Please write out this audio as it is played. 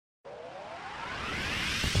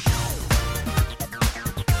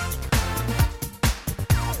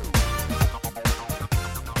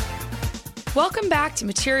Welcome back to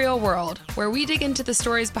Material World, where we dig into the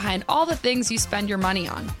stories behind all the things you spend your money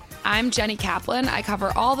on. I'm Jenny Kaplan. I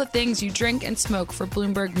cover all the things you drink and smoke for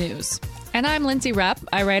Bloomberg News. And I'm Lindsay Repp.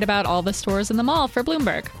 I write about all the stores in the mall for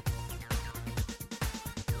Bloomberg.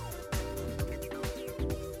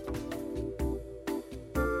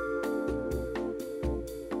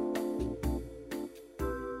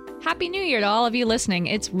 Happy New Year to all of you listening.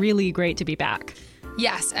 It's really great to be back.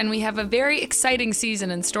 Yes, and we have a very exciting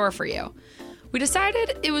season in store for you. We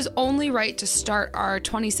decided it was only right to start our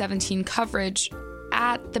 2017 coverage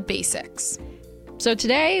at the basics. So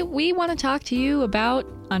today, we want to talk to you about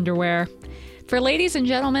underwear. For ladies and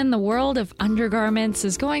gentlemen, the world of undergarments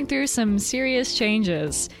is going through some serious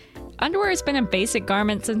changes. Underwear has been a basic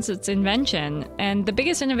garment since its invention, and the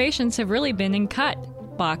biggest innovations have really been in cut,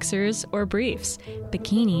 boxers or briefs,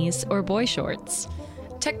 bikinis or boy shorts.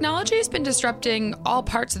 Technology has been disrupting all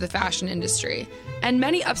parts of the fashion industry, and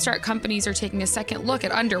many upstart companies are taking a second look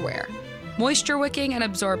at underwear. Moisture-wicking and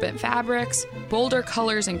absorbent fabrics, bolder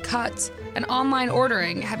colors and cuts, and online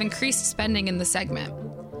ordering have increased spending in the segment.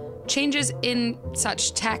 Changes in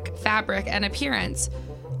such tech, fabric, and appearance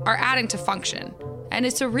are adding to function, and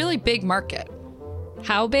it's a really big market.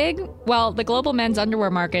 How big? Well, the global men's underwear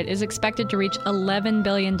market is expected to reach $11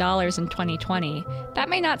 billion in 2020. That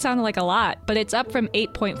may not sound like a lot, but it's up from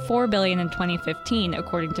 $8.4 billion in 2015,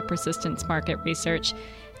 according to Persistence Market Research.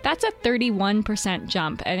 That's a 31%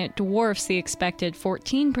 jump, and it dwarfs the expected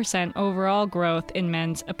 14% overall growth in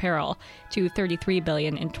men's apparel to $33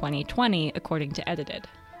 billion in 2020, according to Edited.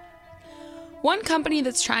 One company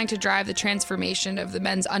that's trying to drive the transformation of the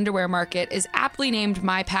men's underwear market is aptly named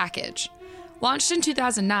My Package. Launched in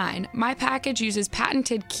 2009, My Package uses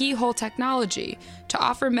patented keyhole technology to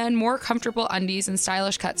offer men more comfortable undies in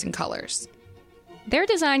stylish cuts and colors. Their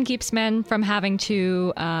design keeps men from having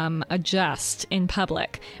to adjust in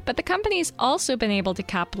public, but the company's also been able to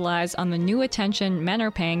capitalize on the new attention men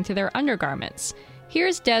are paying to their undergarments.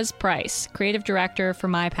 Here's Des Price, creative director for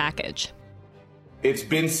My Package. It's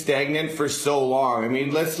been stagnant for so long. I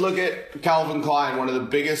mean, let's look at Calvin Klein, one of the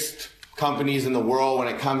biggest companies in the world when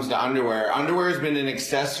it comes to underwear. Underwear has been an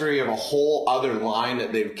accessory of a whole other line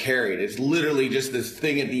that they've carried. It's literally just this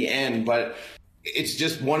thing at the end, but it's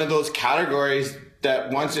just one of those categories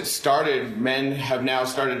that once it started, men have now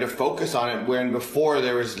started to focus on it, when before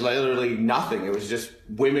there was literally nothing. It was just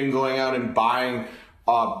women going out and buying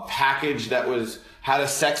a package that had a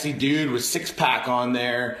sexy dude with six-pack on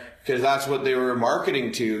there, because that's what they were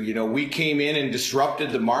marketing to. You know, we came in and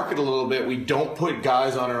disrupted the market a little bit. We don't put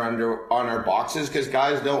guys on our boxes because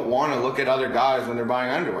guys don't want to look at other guys when they're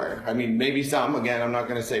buying underwear. I mean, maybe some, again, I'm not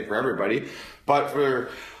going to say for everybody, but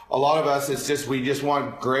for a lot of us, it's just, we just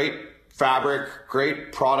want great fabric,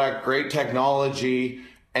 great product, great technology.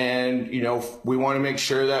 And, you know, we want to make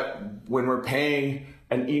sure that when we're paying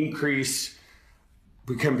an increase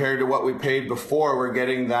compared to what we paid before, we're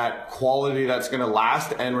getting that quality that's going to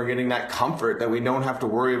last, and we're getting that comfort that we don't have to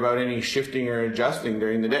worry about any shifting or adjusting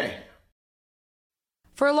during the day.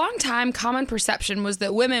 For a long time, common perception was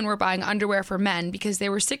that women were buying underwear for men because they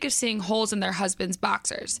were sick of seeing holes in their husbands'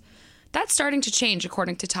 boxers. That's starting to change,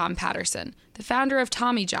 according to Tom Patterson, the founder of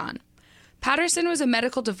Tommy John. Patterson was a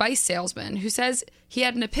medical device salesman who says he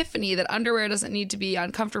had an epiphany that underwear doesn't need to be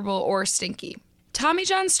uncomfortable or stinky. Tommy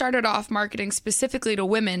John started off marketing specifically to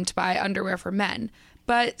women to buy underwear for men,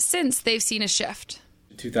 but since they've seen a shift.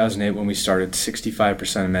 In 2008, when we started,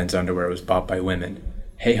 65% of men's underwear was bought by women.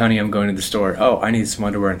 Hey, honey, I'm going to the store. Oh, I need some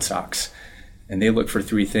underwear and socks. And they look for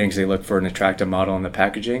three things. They look for an attractive model in the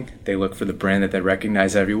packaging. They look for the brand that they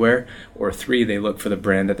recognize everywhere. Or three, they look for the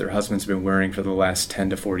brand that their husband's been wearing for the last 10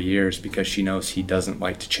 to 40 years because she knows he doesn't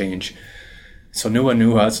like to change. So no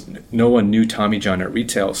one knew Tommy John at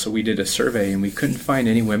retail, so we did a survey and we couldn't find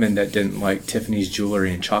any women that didn't like Tiffany's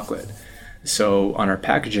jewelry and chocolate. So on our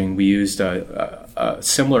packaging, we used a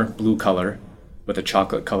similar blue color with a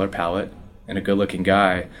chocolate color palette and a good-looking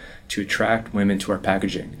guy to attract women to our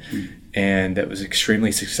packaging. And that was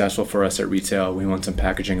extremely successful for us at retail. We won some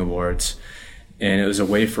packaging awards, and it was a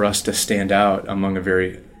way for us to stand out among a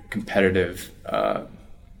very competitive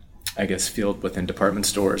field within department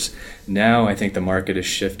stores. Now I think the market has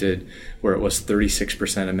shifted where it was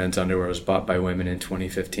 36% of men's underwear was bought by women in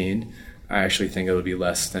 2015. I actually think it'll be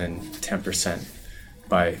less than 10%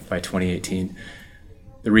 by 2018.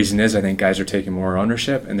 The reason is I think guys are taking more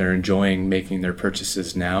ownership and they're enjoying making their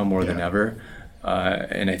purchases now more than ever.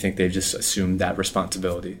 And I think they've just assumed that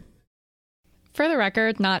responsibility. For the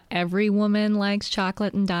record, not every woman likes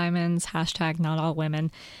chocolate and diamonds, #not all women,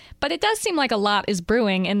 but it does seem like a lot is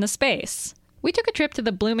brewing in the space. We took a trip to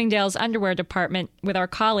the Bloomingdale's underwear department with our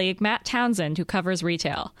colleague Matt Townsend, who covers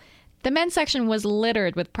retail. The men's section was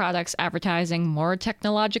littered with products advertising more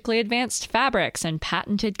technologically advanced fabrics and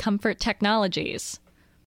patented comfort technologies.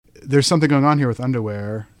 There's something going on here with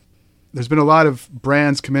underwear. There's been a lot of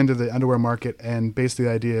brands come into the underwear market, and basically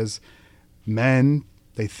the idea is men,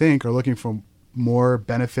 they think, are looking for more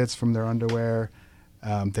benefits from their underwear.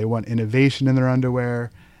 They want innovation in their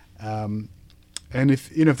underwear. And if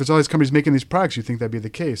there's all these companies making these products, you think that'd be the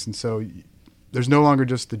case. And so there's no longer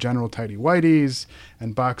just the general tighty whities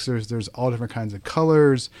and boxers. There's all different kinds of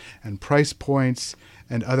colors and price points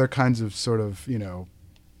and other kinds of sort of,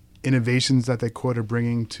 innovations that they quote are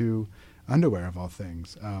bringing to underwear of all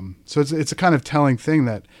things. So it's a kind of telling thing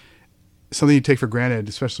that something you take for granted,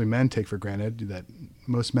 especially men take for granted, that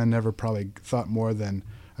most men never probably thought more than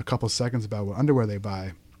a couple seconds about what underwear they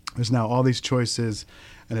buy. There's now all these choices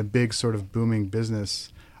and a big sort of booming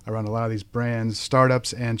business around a lot of these brands,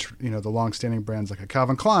 startups, and the long-standing brands like a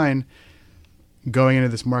Calvin Klein going into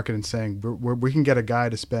this market and saying we can get a guy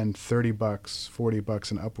to spend $30,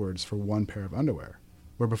 $40 and upwards for one pair of underwear,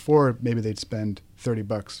 where before maybe they'd spend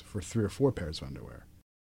 $30 for 3 or 4 pairs of underwear.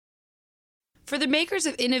 For the makers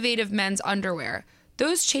of innovative men's underwear,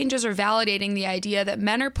 those changes are validating the idea that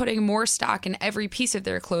men are putting more stock in every piece of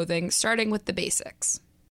their clothing, starting with the basics.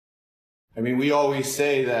 I mean, we always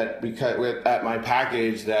say that at my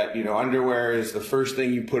package that, underwear is the first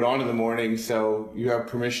thing you put on in the morning, so you have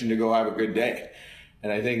permission to go have a good day.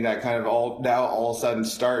 And I think that kind of all of a sudden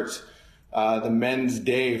starts the men's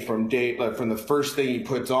day from the first thing he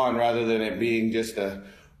puts on, rather than it being just a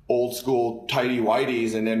old school tighty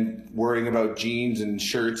whities and then worrying about jeans and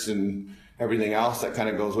shirts and everything else that kind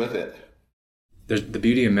of goes with it. The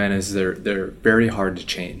beauty of men is they're very hard to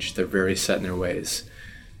change. They're very set in their ways.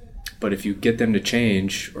 But if you get them to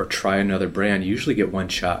change or try another brand, you usually get one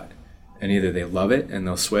shot. And either they love it and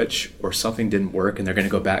they'll switch, or something didn't work and they're going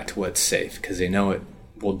to go back to what's safe because they know it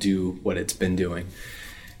will do what it's been doing.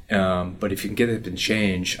 But if you can get it to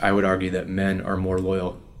change, I would argue that men are more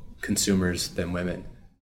loyal consumers than women.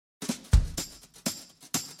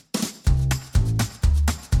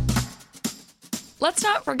 Let's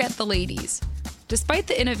not forget the ladies. Despite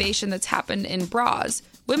the innovation that's happened in bras,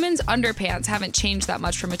 women's underpants haven't changed that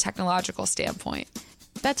much from a technological standpoint.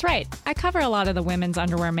 That's right. I cover a lot of the women's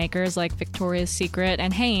underwear makers like Victoria's Secret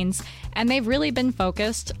and Hanes, and they've really been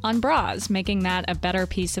focused on bras, making that a better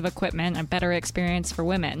piece of equipment, a better experience for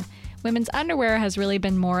women. Women's underwear has really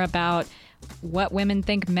been more about what women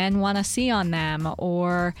think men want to see on them,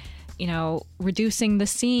 or reducing the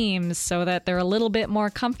seams so that they're a little bit more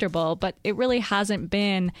comfortable, but it really hasn't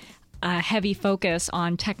been a heavy focus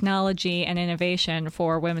on technology and innovation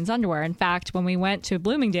for women's underwear. In fact, when we went to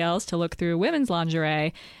Bloomingdale's to look through women's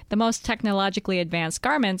lingerie, the most technologically advanced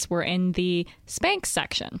garments were in the Spanx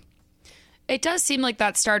section. It does seem like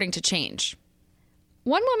that's starting to change.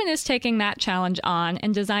 One woman is taking that challenge on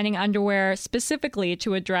and designing underwear specifically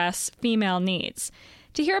to address female needs.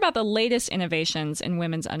 To hear about the latest innovations in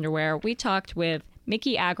women's underwear, we talked with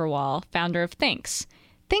Miki Agrawal, founder of Thinx.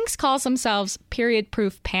 Thinx calls themselves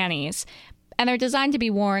period-proof panties, and they're designed to be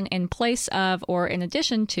worn in place of or in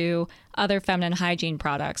addition to other feminine hygiene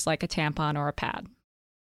products like a tampon or a pad.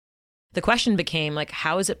 The question became,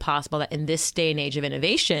 how is it possible that in this day and age of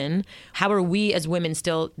innovation, how are we as women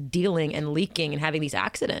still dealing and leaking and having these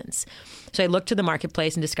accidents? So I looked to the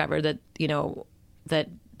marketplace and discovered that, that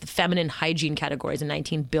the feminine hygiene category is a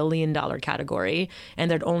 $19 billion category, and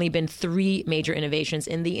there'd only been 3 major innovations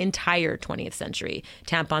in the entire 20th century.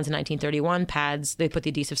 Tampons in 1931, pads, they put the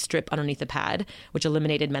adhesive strip underneath the pad, which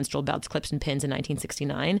eliminated menstrual belts, clips, and pins in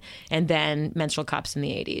 1969, and then menstrual cups in the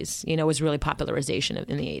 80s. It was really popularization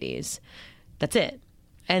in the 80s. That's it.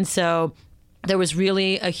 And so there was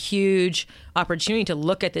really a huge opportunity to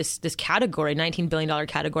look at this category, $19 billion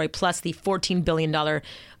category, plus the $14 billion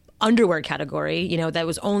underwear category, that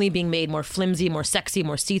was only being made more flimsy, more sexy,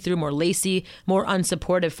 more see-through, more lacy, more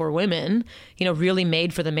unsupportive for women, really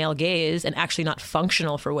made for the male gaze and actually not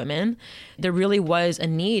functional for women. There really was a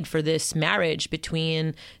need for this marriage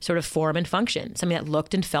between sort of form and function, something that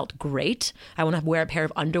looked and felt great. I want to wear a pair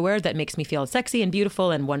of underwear that makes me feel sexy and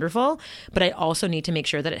beautiful and wonderful, but I also need to make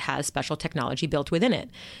sure that it has special technology built within it.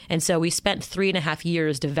 And so we spent 3.5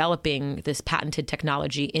 years developing this patented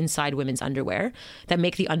technology inside women's underwear that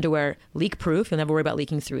make the underwear leak-proof. You'll never worry about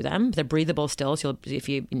leaking through them. They're breathable still, so if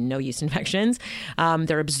you know yeast infections.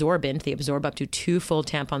 They're absorbent. They absorb up to 2 full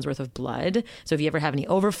tampons worth of blood. So if you ever have any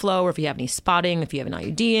overflow, or if you have any spotting, if you have an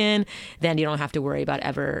IUD in, then you don't have to worry about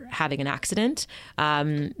ever having an accident.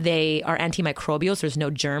 They are antimicrobial, so there's no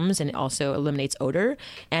germs, and it also eliminates odor.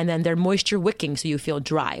 And then they're moisture wicking, so you feel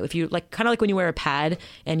dry. If you kind of like when you wear a pad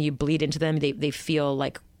and you bleed into them, they feel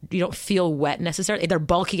like don't feel wet necessarily. They're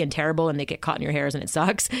bulky and terrible and they get caught in your hairs and it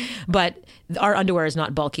sucks. But our underwear is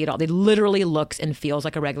not bulky at all. It literally looks and feels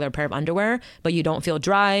like a regular pair of underwear, but you don't feel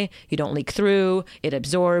dry. You don't leak through. It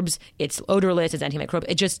absorbs. It's odorless. It's antimicrobial.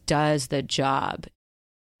 It just does the job.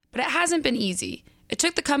 But it hasn't been easy. It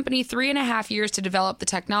took the company 3.5 years to develop the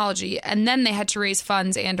technology, and then they had to raise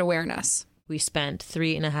funds and awareness. We spent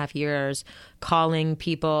 3.5 years calling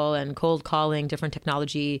people and cold calling different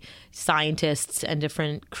technology scientists and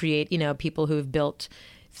different people who've built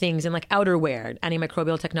things in like outerwear,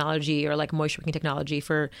 antimicrobial technology or like moisture wicking technology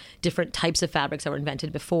for different types of fabrics that were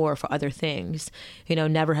invented before for other things.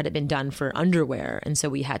 Never had it been done for underwear. And so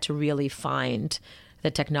we had to really find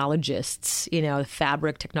the technologists,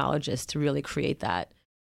 fabric technologists to really create that.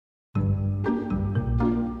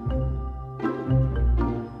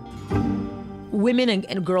 Women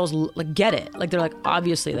and girls get it. Like they're like,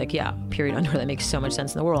 obviously, like, yeah, period underwear, that makes so much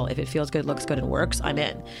sense in the world. If it feels good, looks good, and works, I'm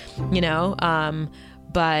in.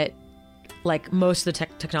 But like most of the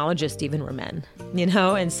technologists even were men,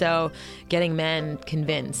 and so getting men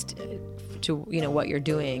convinced to what you're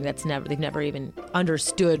doing, they've never even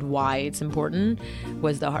understood why it's important,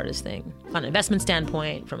 was the hardest thing on an investment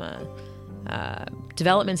standpoint, from a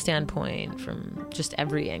development standpoint, from just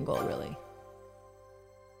every angle, really.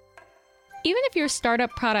 Even if your startup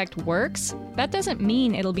product works, that doesn't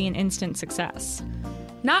mean it'll be an instant success.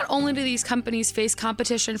 Not only do these companies face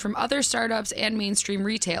competition from other startups and mainstream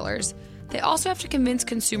retailers, they also have to convince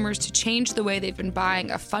consumers to change the way they've been buying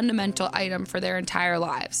a fundamental item for their entire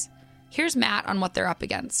lives. Here's Matt on what they're up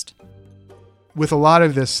against. With a lot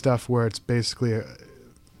of this stuff where it's basically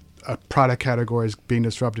a product category is being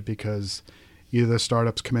disrupted because either the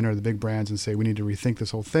startups come in or the big brands and say, we need to rethink this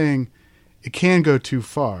whole thing, it can go too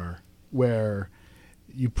far, where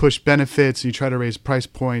you push benefits, you try to raise price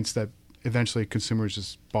points that eventually consumers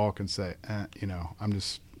just balk and say, I'm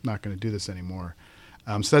just not going to do this anymore.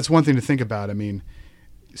 So that's one thing to think about. I mean,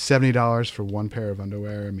 $70 for one pair of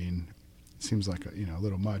underwear, it seems like a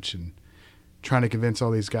little much. And trying to convince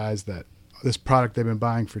all these guys that this product they've been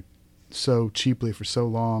buying for so cheaply for so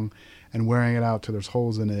long and wearing it out till there's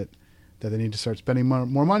holes in it, that they need to start spending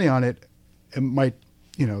more money on it, it might,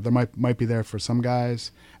 there might be there for some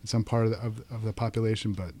guys and some part of the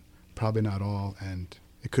population, but probably not all, and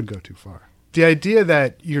it could go too far. The idea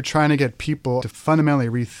that you're trying to get people to fundamentally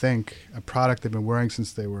rethink a product they've been wearing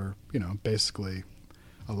since they were, basically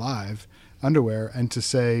alive, underwear, and to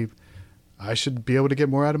say, I should be able to get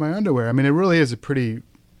more out of my underwear. It really is a pretty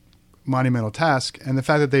monumental task, and the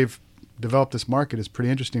fact that they've developed this market is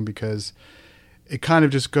pretty interesting because it kind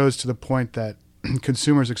of just goes to the point that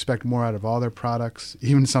consumers expect more out of all their products,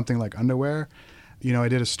 even something like underwear. I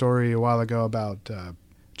did a story a while ago about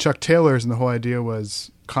Chuck Taylors, and the whole idea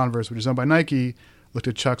was Converse, which is owned by Nike, looked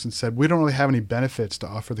at Chuck's and said, we don't really have any benefits to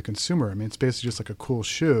offer the consumer. It's basically just like a cool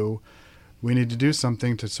shoe. We need to do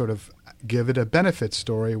something to sort of give it a benefit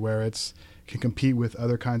story where it can compete with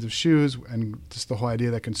other kinds of shoes, and just the whole idea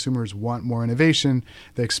that consumers want more innovation.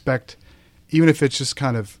 They expect, even if it's just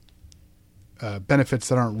kind of benefits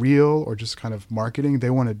that aren't real or just kind of marketing,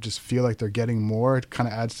 they want to just feel like they're getting more. It kind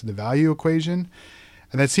of adds to the value equation.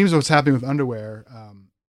 And that seems what's happening with underwear.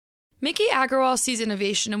 Miki Agrawal sees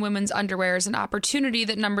innovation in women's underwear as an opportunity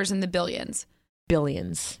that numbers in the billions.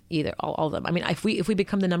 Billions, either all of them. If we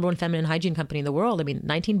become the number one feminine hygiene company in the world,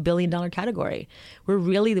 $19 billion category. We're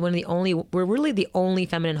really the only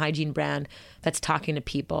feminine hygiene brand that's talking to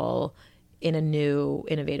people in a new,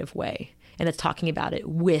 innovative way, and that's talking about it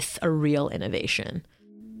with a real innovation.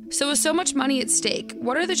 So with so much money at stake,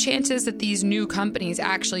 what are the chances that these new companies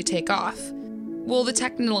actually take off? Will the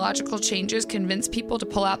technological changes convince people to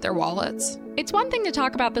pull out their wallets? It's one thing to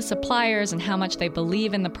talk about the suppliers and how much they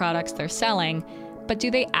believe in the products they're selling, but do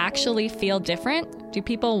they actually feel different? Do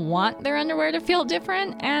people want their underwear to feel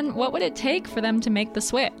different? And what would it take for them to make the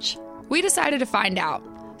switch? We decided to find out.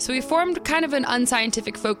 So we formed kind of an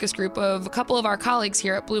unscientific focus group of a couple of our colleagues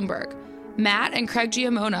here at Bloomberg. Matt and Craig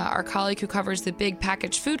Giamona, our colleague who covers the big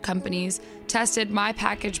packaged food companies, tested My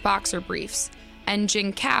Package boxer briefs. And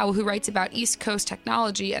Jing Cao, who writes about East Coast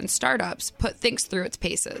technology and startups, put Thinx through its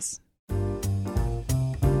paces.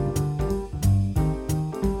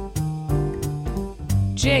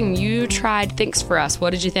 Jing, you tried Thinx for us. What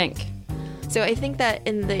did you think? So I think that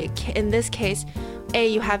in this case, A,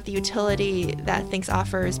 you have the utility that Thinx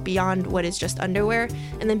offers beyond what is just underwear,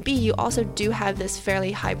 and then B, you also do have this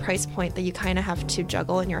fairly high price point that you kind of have to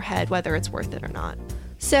juggle in your head whether it's worth it or not.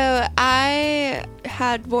 So I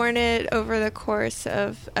had worn it over the course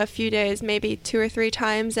of a few days, maybe 2 or 3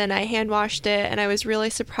 times, and I hand washed it, and I was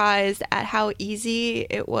really surprised at how easy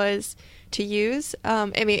it was to use.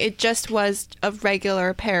 It just was a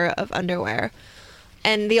regular pair of underwear.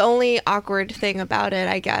 And the only awkward thing about it,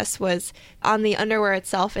 I guess, was on the underwear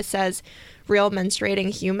itself, it says real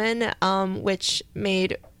menstruating human, which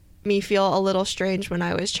made me feel a little strange when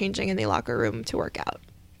I was changing in the locker room to work out.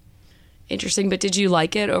 Interesting, but did you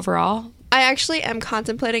like it overall? I actually am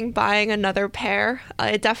contemplating buying another pair.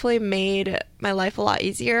 It definitely made my life a lot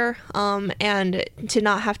easier, and to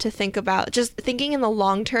not have to think about, just thinking in the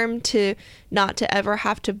long term, to not to ever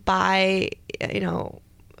have to buy,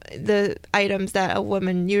 the items that a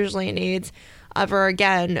woman usually needs ever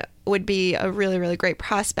again would be a really, really great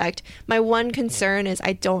prospect. My one concern is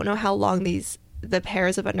I don't know how long the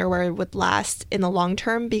pairs of underwear would last in the long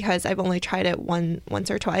term, because I've only tried it once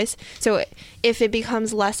or twice. So if it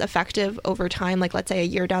becomes less effective over time, like let's say a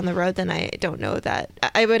year down the road, then I don't know that.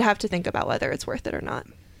 I would have to think about whether it's worth it or not.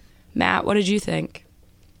 Matt, what did you think?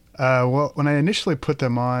 Well, when I initially put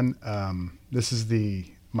them on, this is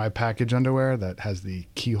my package underwear that has the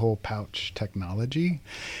keyhole pouch technology.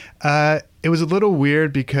 It was a little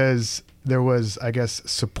weird because there was, I guess,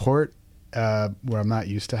 support where I'm not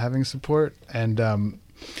used to having support. And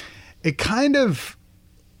it kind of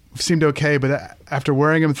seemed okay, but after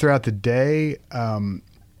wearing them throughout the day,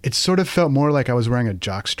 it sort of felt more like I was wearing a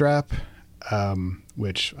jockstrap,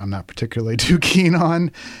 which I'm not particularly too keen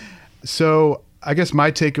on. So I guess my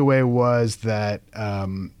takeaway was that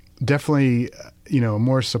definitely, a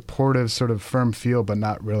more supportive sort of firm feel, but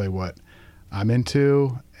not really what I'm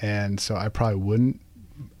into. And so I probably wouldn't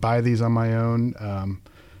buy these on my own.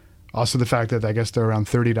 Also, the fact that I guess they're around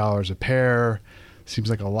 $30 a pair seems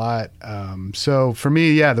like a lot. So for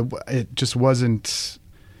me, it just wasn't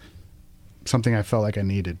something I felt like I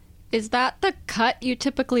needed. Is that the cut you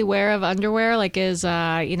typically wear of underwear? Like, is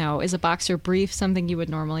a boxer brief something you would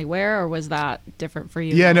normally wear, or was that different for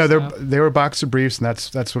you? Yeah, also? no, they were boxer briefs, and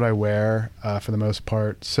that's what I wear for the most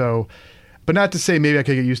part. So, but not to say maybe I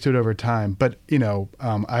could get used to it over time. But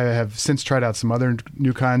I have since tried out some other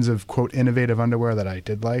new kinds of quote innovative underwear that I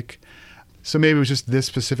did like. So maybe it was just this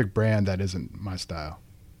specific brand that isn't my style.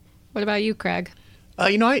 What about you, Craig?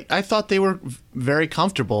 I thought they were very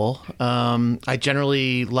comfortable. I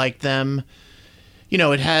generally like them.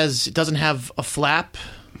 It doesn't have a flap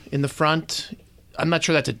in the front. I'm not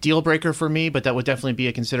sure that's a deal breaker for me, but that would definitely be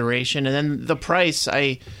a consideration. And then the price,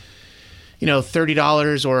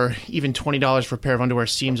 $30 or even $20 for a pair of underwear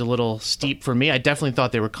seems a little steep for me. I definitely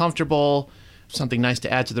thought they were comfortable, something nice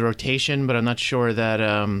to add to the rotation, but I'm not sure that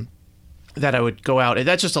I would go out.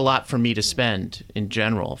 That's just a lot for me to spend in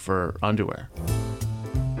general for underwear.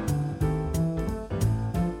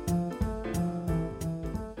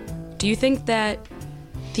 Do you think that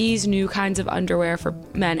these new kinds of underwear for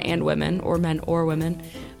men and women, or men or women,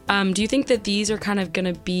 do you think that these are kind of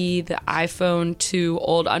going to be the iPhone to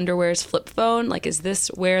old underwear's flip phone? Like, is this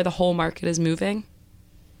where the whole market is moving?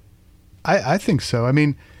 I think so. I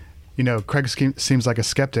mean, Craig seems like a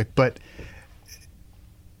skeptic, but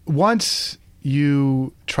once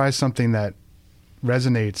you try something that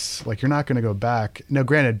resonates, like, you're not going to go back. Now,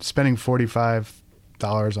 granted, spending $45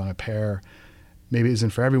 on a pair maybe isn't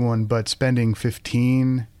for everyone, but spending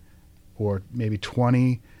 $15 or maybe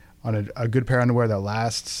 $20 on a good pair of underwear that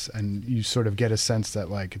lasts, and you sort of get a sense that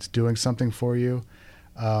like it's doing something for you.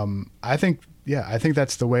 I think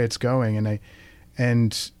that's the way it's going.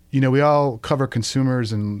 And we all cover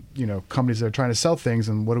consumers and companies that are trying to sell things,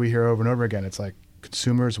 and what do we hear over and over again? It's like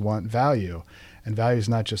consumers want value, and value is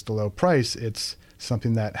not just a low price. It's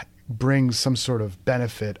something that brings some sort of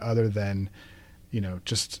benefit other than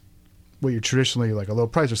just what you're traditionally like a low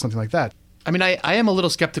price or something like that. I mean, I am a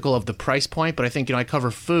little skeptical of the price point, but I think, I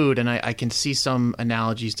cover food, and I can see some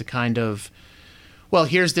analogies to kind of, well,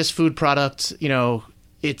 here's this food product,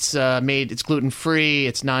 it's it's gluten-free,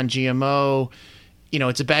 it's non-GMO,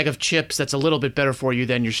 it's a bag of chips that's a little bit better for you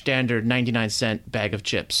than your standard 99-cent bag of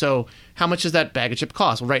chips. So how much does that bag of chip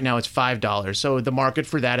cost? Well, right now it's $5. So the market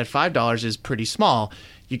for that at $5 is pretty small.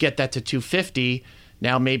 You get that to $2.50.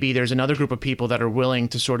 Now maybe there's another group of people that are willing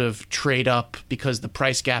to sort of trade up because the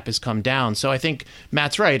price gap has come down. So I think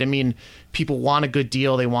Matt's right. I mean, people want a good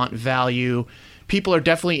deal. They want value. People are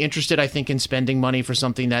definitely interested, I think, in spending money for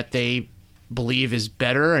something that they believe is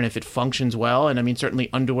better and if it functions well. And I mean, certainly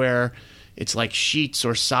underwear, it's like sheets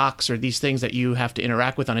or socks or these things that you have to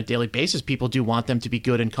interact with on a daily basis. People do want them to be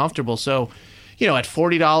good and comfortable. So, at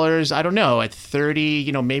 $40, I don't know, at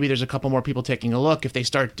 30, maybe there's a couple more people taking a look. If they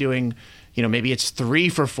start doing, maybe it's 3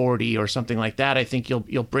 for 40 or something like that, I think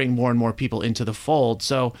you'll bring more and more people into the fold.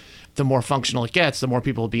 So the more functional it gets, the more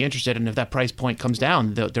people will be interested. And if that price point comes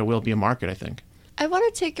down, there will be a market, I think. I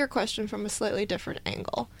want to take your question from a slightly different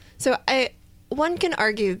angle. So one can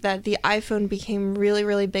argue that the iPhone became really,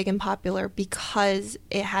 really big and popular because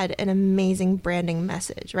it had an amazing branding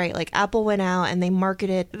message, right? Like Apple went out and they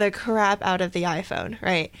marketed the crap out of the iPhone,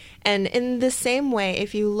 right? And in the same way,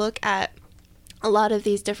 if you look at a lot of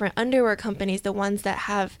these different underwear companies, the ones that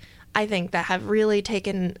have, I think, that have really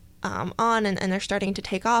taken on and they're starting to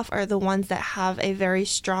take off are the ones that have a very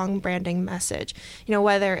strong branding message.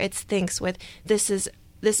 Whether it's Thinx with this is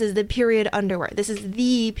the period underwear. This is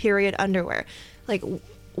the period underwear. Like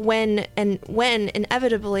when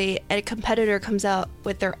inevitably a competitor comes out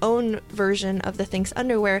with their own version of the Thinx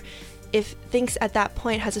underwear, if Thinx at that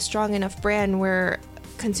point has a strong enough brand where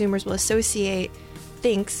consumers will associate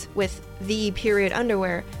Thinx with the period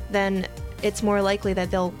underwear, then it's more likely that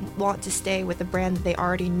they'll want to stay with the brand that they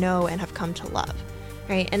already know and have come to love.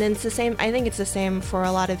 Right? And it's the same, I think it's the same for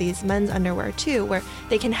a lot of these men's underwear too, where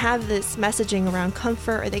they can have this messaging around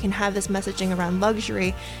comfort or they can have this messaging around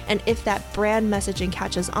luxury. And if that brand messaging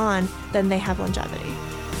catches on, then they have longevity.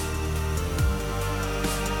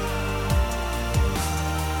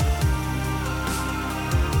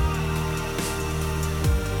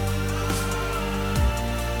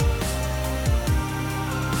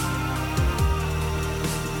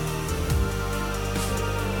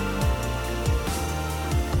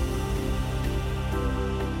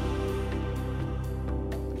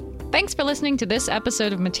 Thanks for listening to this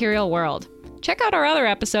episode of Material World. Check out our other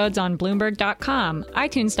episodes on Bloomberg.com,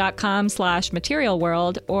 iTunes.com/Material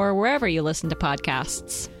World, or wherever you listen to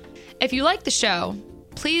podcasts. If you like the show,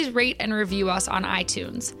 please rate and review us on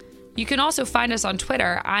iTunes. You can also find us on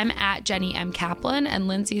Twitter. I'm at Jenny M. Kaplan and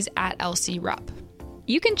Lindsay's at LC Rupp.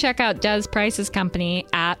 You can check out Des Price's company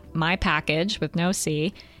at My Package with no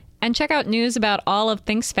C, and check out news about all of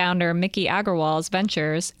Thinx founder Miki Agarwal's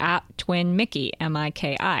ventures at Twin Miki,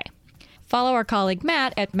 M-I-K-I. Follow our colleague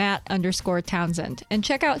Matt at Matt_Townsend, and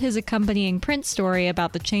check out his accompanying print story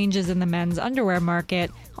about the changes in the men's underwear market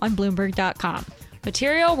on Bloomberg.com.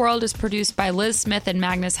 Material World is produced by Liz Smith and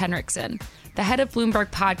Magnus Henriksen. The head of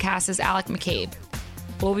Bloomberg Podcast is Alec McCabe.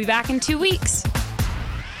 We'll be back in 2 weeks.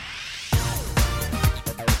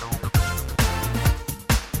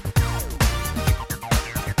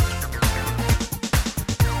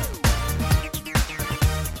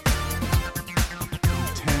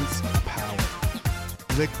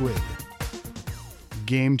 Liquid,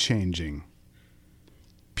 game-changing,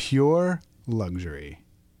 pure luxury,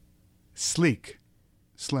 sleek,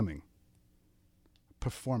 slimming,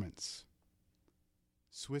 performance,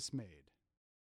 Swiss-made.